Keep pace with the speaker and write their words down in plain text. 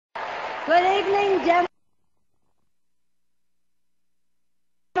Good evening,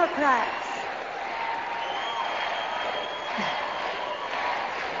 Democrats.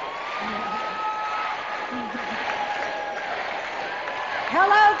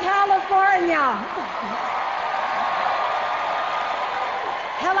 Hello, California.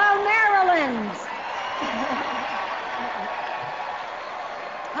 Hello, Maryland.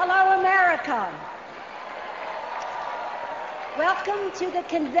 Hello, America. Welcome to the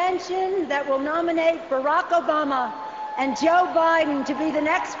convention that will nominate Barack Obama and Joe Biden to be the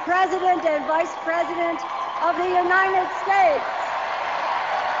next president and vice president of the United States.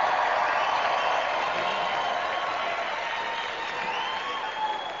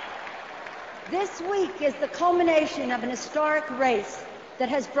 This week is the culmination of an historic race that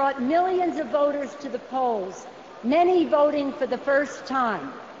has brought millions of voters to the polls, many voting for the first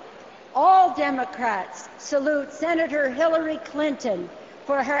time. All Democrats salute Senator Hillary Clinton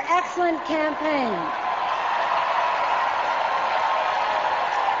for her excellent campaign.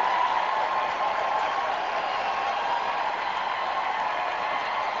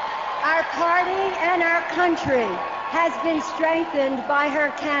 Our party and our country has been strengthened by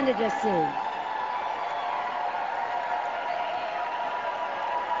her candidacy.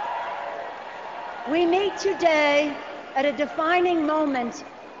 We meet today at a defining moment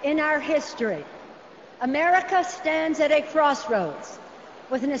in our history. America stands at a crossroads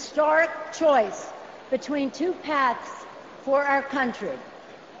with an historic choice between two paths for our country.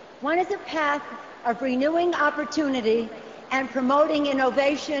 One is a path of renewing opportunity and promoting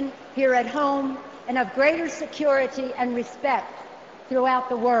innovation here at home and of greater security and respect throughout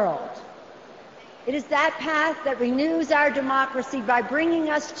the world. It is that path that renews our democracy by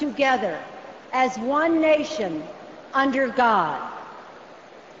bringing us together as one nation under God.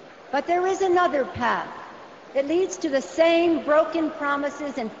 But there is another path. It leads to the same broken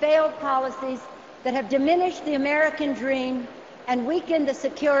promises and failed policies that have diminished the American dream and weakened the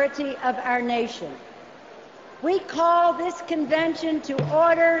security of our nation. We call this convention to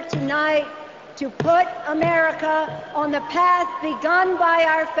order tonight to put America on the path begun by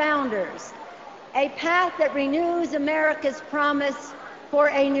our founders, a path that renews America's promise for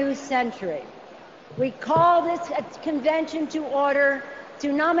a new century. We call this convention to order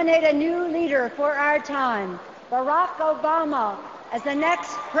to nominate a new leader for our time, Barack Obama, as the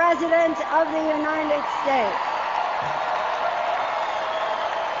next president of the United States.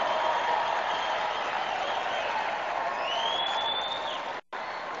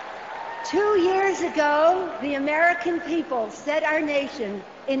 Two years ago, the American people set our nation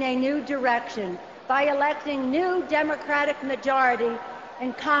in a new direction by electing new Democratic majority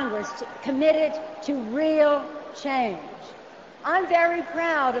in Congress committed to real change. I'm very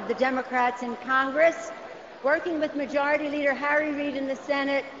proud of the Democrats in Congress. Working with Majority Leader Harry Reid in the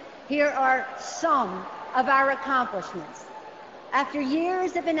Senate, here are some of our accomplishments. After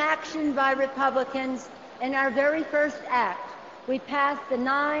years of inaction by Republicans, in our very first act, we passed the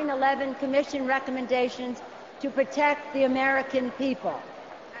 9/11 Commission recommendations to protect the American people.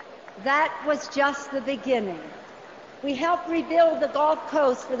 That was just the beginning. We helped rebuild the Gulf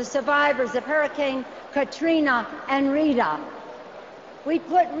Coast for the survivors of Hurricane Katrina and Rita. We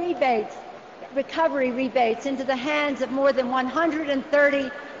put recovery rebates into the hands of more than 130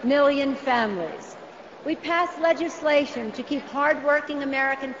 million families. We passed legislation to keep hardworking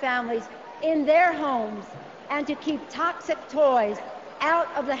American families in their homes and to keep toxic toys out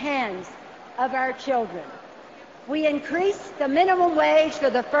of the hands of our children. We increased the minimum wage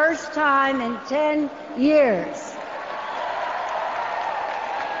for the first time in 10 years.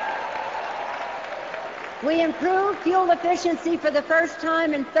 We improved fuel efficiency for the first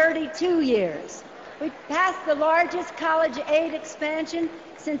time in 32 years. We passed the largest college aid expansion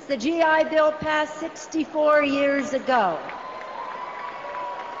since the GI Bill passed 64 years ago.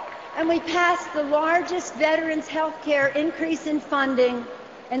 And we passed the largest veterans' health care increase in funding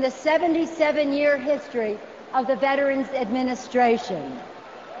in the 77-year history of the Veterans Administration.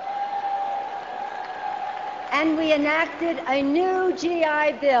 And we enacted a new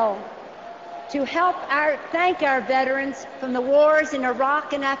GI Bill to help thank our veterans from the wars in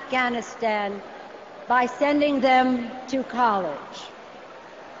Iraq and Afghanistan by sending them to college.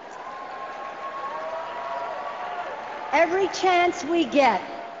 Every chance we get,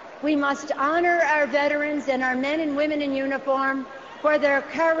 we must honor our veterans and our men and women in uniform for their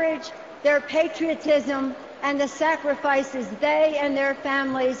courage, their patriotism, and the sacrifices they and their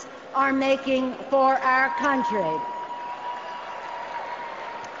families are making for our country.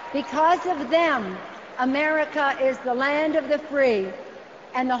 Because of them, America is the land of the free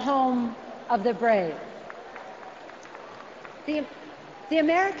and the home of the brave. The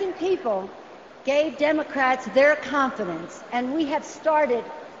American people gave Democrats their confidence, and we have started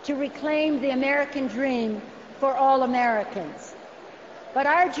to reclaim the American dream for all Americans. But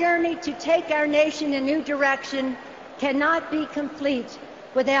our journey to take our nation in a new direction cannot be complete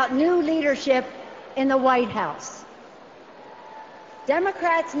without new leadership in the White House.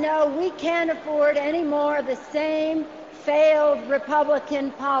 Democrats know we can't afford any more of the same failed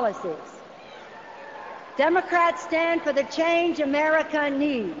Republican policies. Democrats stand for the change America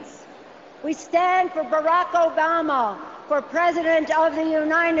needs. We stand for Barack Obama for President of the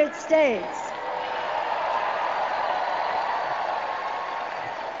United States.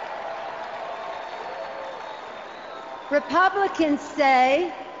 Republicans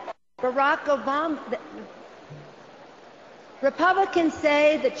say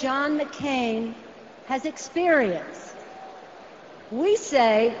that John McCain has experience. We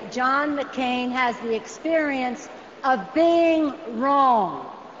say John McCain has the experience of being wrong.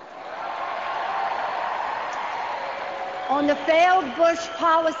 On the failed Bush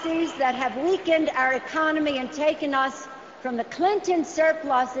policies that have weakened our economy and taken us from the Clinton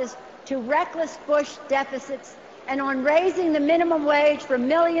surpluses to reckless Bush deficits, and on raising the minimum wage for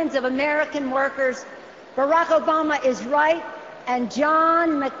millions of American workers, Barack Obama is right and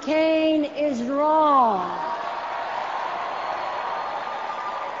John McCain is wrong.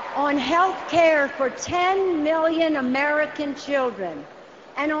 On health care for 10 million American children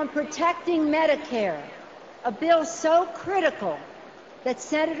and on protecting Medicare, a bill so critical that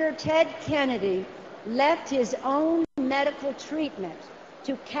Senator Ted Kennedy left his own medical treatment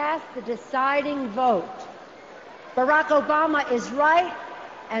to cast the deciding vote. Barack Obama is right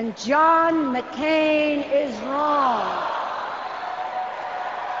and John McCain is wrong.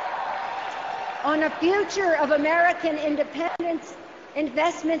 On a future of American independence,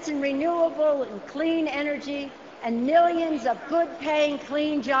 investments in renewable and clean energy, and millions of good-paying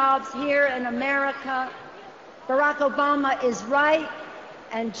clean jobs here in America, Barack Obama is right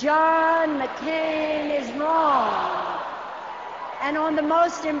and John McCain is wrong. And on the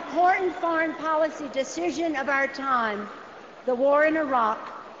most important foreign policy decision of our time, the war in Iraq,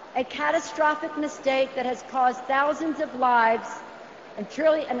 a catastrophic mistake that has caused thousands of lives and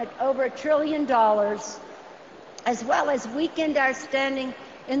over $1 trillion, as well as weakened our standing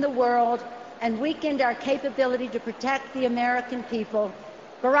in the world and weakened our capability to protect the American people.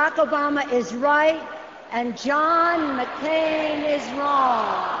 Barack Obama is right and John McCain is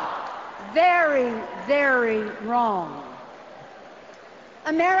wrong. Very, very wrong.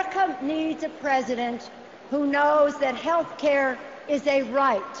 America needs a president who knows that health care is a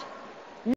right